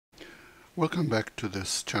Welcome back to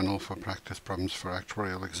this channel for practice problems for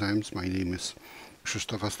actuarial exams. My name is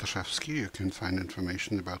Krzysztof Ostaszewski. You can find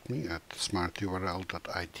information about me at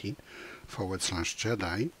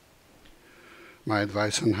smarturl.it/Jedi. My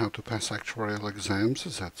advice on how to pass actuarial exams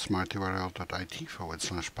is at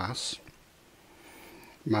smarturl.it/pass.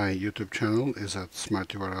 My YouTube channel is at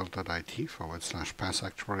smarturl.it/pass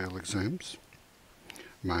actuarial exams.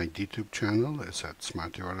 My DTube channel is at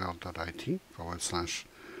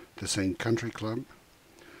smarturl.it/This Ain't Country Club.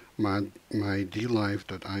 My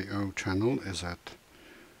dlive.io channel is at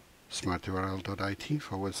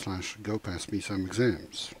smarturl.it/go pass me some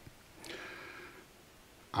exams.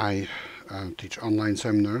 I teach online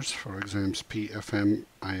seminars for exams PFM,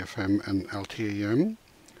 IFM, and LTAM,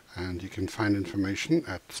 and you can find information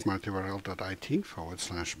at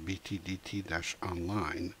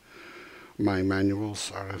smarturl.it/btdt-online. My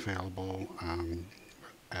manuals are available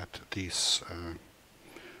at these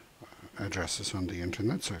addresses on the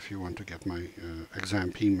internet, so if you want to get my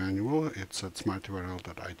exam P manual, it's at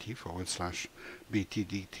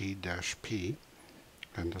smarturl.it/btdt-p,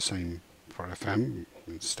 and the same for FM.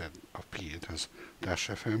 Instead of P, it has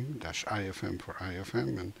 -FM, -IFM for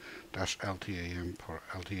IFM, and -LTAM for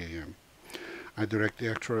LTAM. I direct the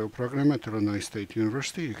actuarial program at Illinois State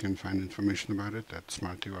University. You can find information about it at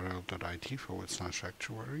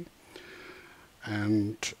smarturl.it/actuary.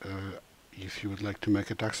 And if you would like to make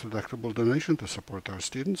a tax-deductible donation to support our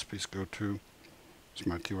students, please go to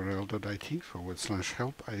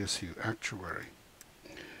smarturl.it/help ISU actuary.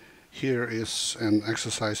 Here is an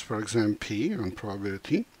exercise for exam P on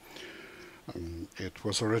probability. It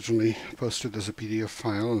was originally posted as a PDF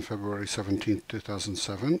file on February 17,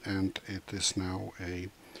 2007, and it is now a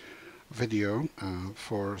video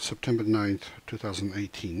for September 9th,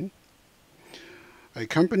 2018. A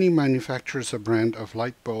company manufactures a brand of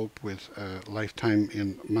light bulb with a lifetime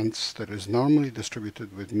in months that is normally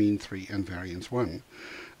distributed with mean 3 and variance 1.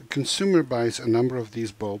 A consumer buys a number of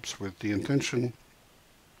these bulbs with the intention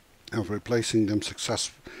of replacing them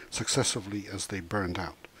successively as they burned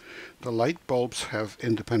out. The light bulbs have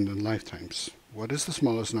independent lifetimes. What is the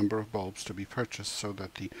smallest number of bulbs to be purchased so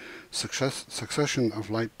that the succession of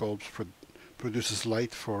light bulbs produces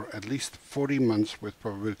light for at least 40 months with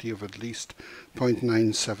probability of at least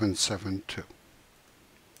 0.9772.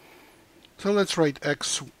 So let's write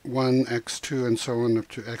x1, x2, and so on up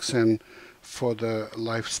to xn for the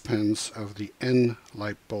lifespans of the n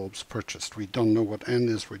light bulbs purchased. We don't know what n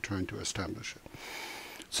is, we're trying to establish it.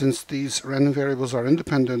 Since these random variables are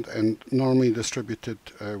independent and normally distributed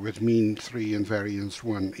with mean 3 and variance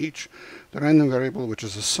 1 each, the random variable, which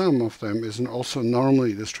is a sum of them, is also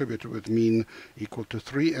normally distributed with mean equal to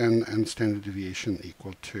 3n and standard deviation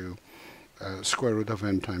equal to square root of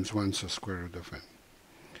n times 1, so square root of n.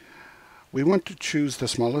 We want to choose the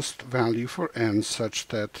smallest value for n such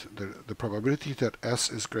that the probability that s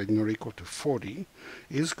is greater than or equal to 40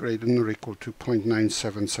 is greater than or equal to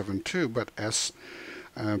 0.9772, but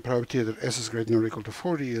probability that s is greater than or equal to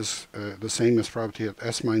 40 is the same as probability that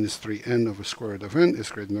s minus 3n over square root of n is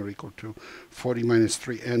greater than or equal to 40 minus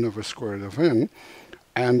 3n over square root of n.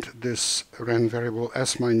 And this random variable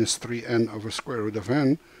s minus 3n over square root of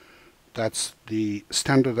n, that's the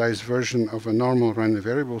standardized version of a normal random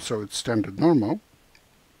variable, so it's standard normal.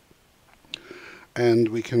 And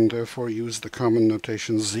we can therefore use the common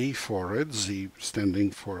notation z for it, z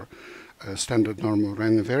standing for standard normal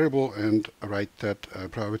random variable, and write that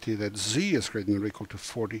probability that z is greater than or equal to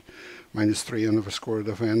 40 minus 3n over square root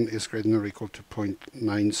of n is greater than or equal to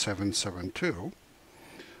 0.9772,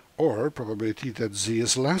 or probability that z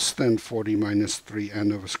is less than 40 minus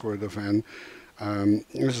 3n over square root of n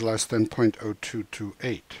is less than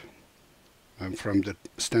 0.0228. And from the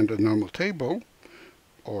standard normal table,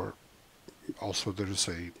 or also there is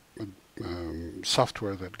a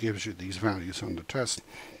software that gives you these values on the test,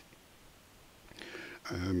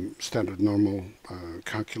 standard normal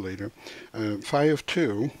calculator. Phi of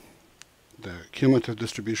 2, the cumulative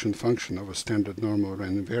distribution function of a standard normal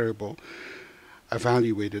random variable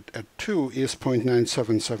evaluated at 2 is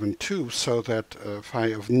 0.9772, so that phi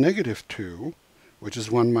of negative 2, which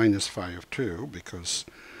is 1 minus phi of 2, because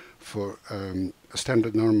for a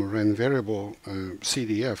standard normal random variable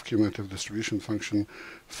CDF, cumulative distribution function,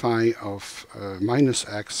 phi of minus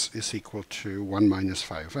x is equal to 1 minus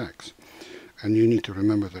phi of x. And you need to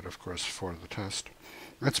remember that, of course, for the test.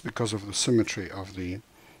 That's because of the symmetry of the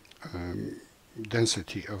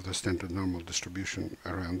density of the standard normal distribution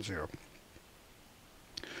around 0.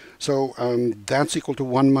 So that's equal to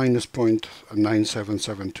 1 minus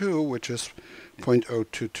 0.9772, which is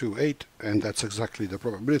 0.0228, and that's exactly the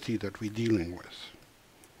probability that we're dealing with.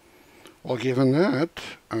 Well, given that,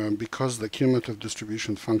 because the cumulative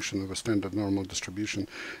distribution function of a standard normal distribution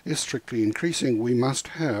is strictly increasing, we must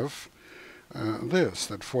have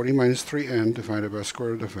that 40 minus 3n divided by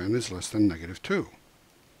square root of n is less than negative 2.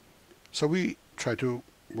 So we try to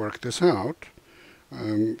work this out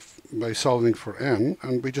by solving for n,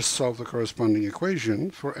 and we just solve the corresponding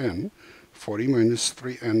equation for n. 40 minus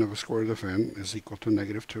 3n over square root of n is equal to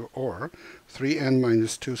negative 2, or 3n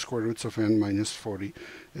minus 2 square roots of n minus 40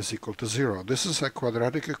 is equal to 0. This is a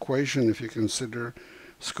quadratic equation if you consider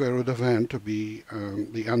square root of n to be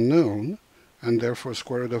the unknown, and therefore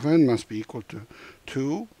square root of n must be equal to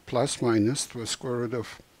 2 plus minus the square root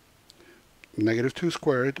of negative 2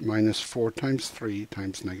 squared minus 4 times 3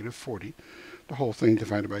 times negative 40, the whole thing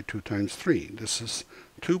divided by 2 times 3. This is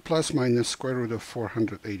 2 plus minus square root of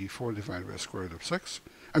 484 divided by square root of 6.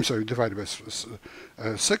 I'm sorry, divided by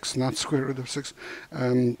 6, not square root of 6.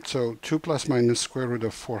 So 2 plus minus square root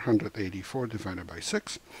of 484 divided by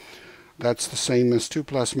 6. That's the same as 2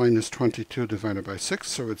 plus minus 22 divided by 6,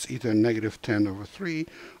 so it's either negative 10 over 3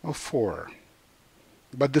 or 4.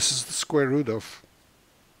 But this is the square root of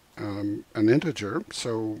an integer,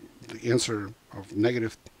 so the answer of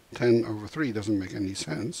negative 10 over 3 doesn't make any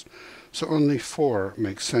sense. So only 4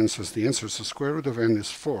 makes sense as the answer. So square root of n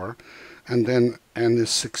is 4, and then n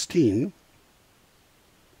is 16.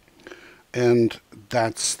 And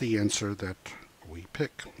that's the answer that we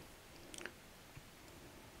pick.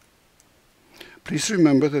 Please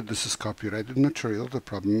remember that this is copyrighted material. The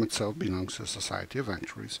problem itself belongs to the Society of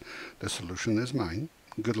Actuaries. The solution is mine.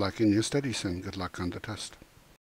 Good luck in your studies and good luck on the test.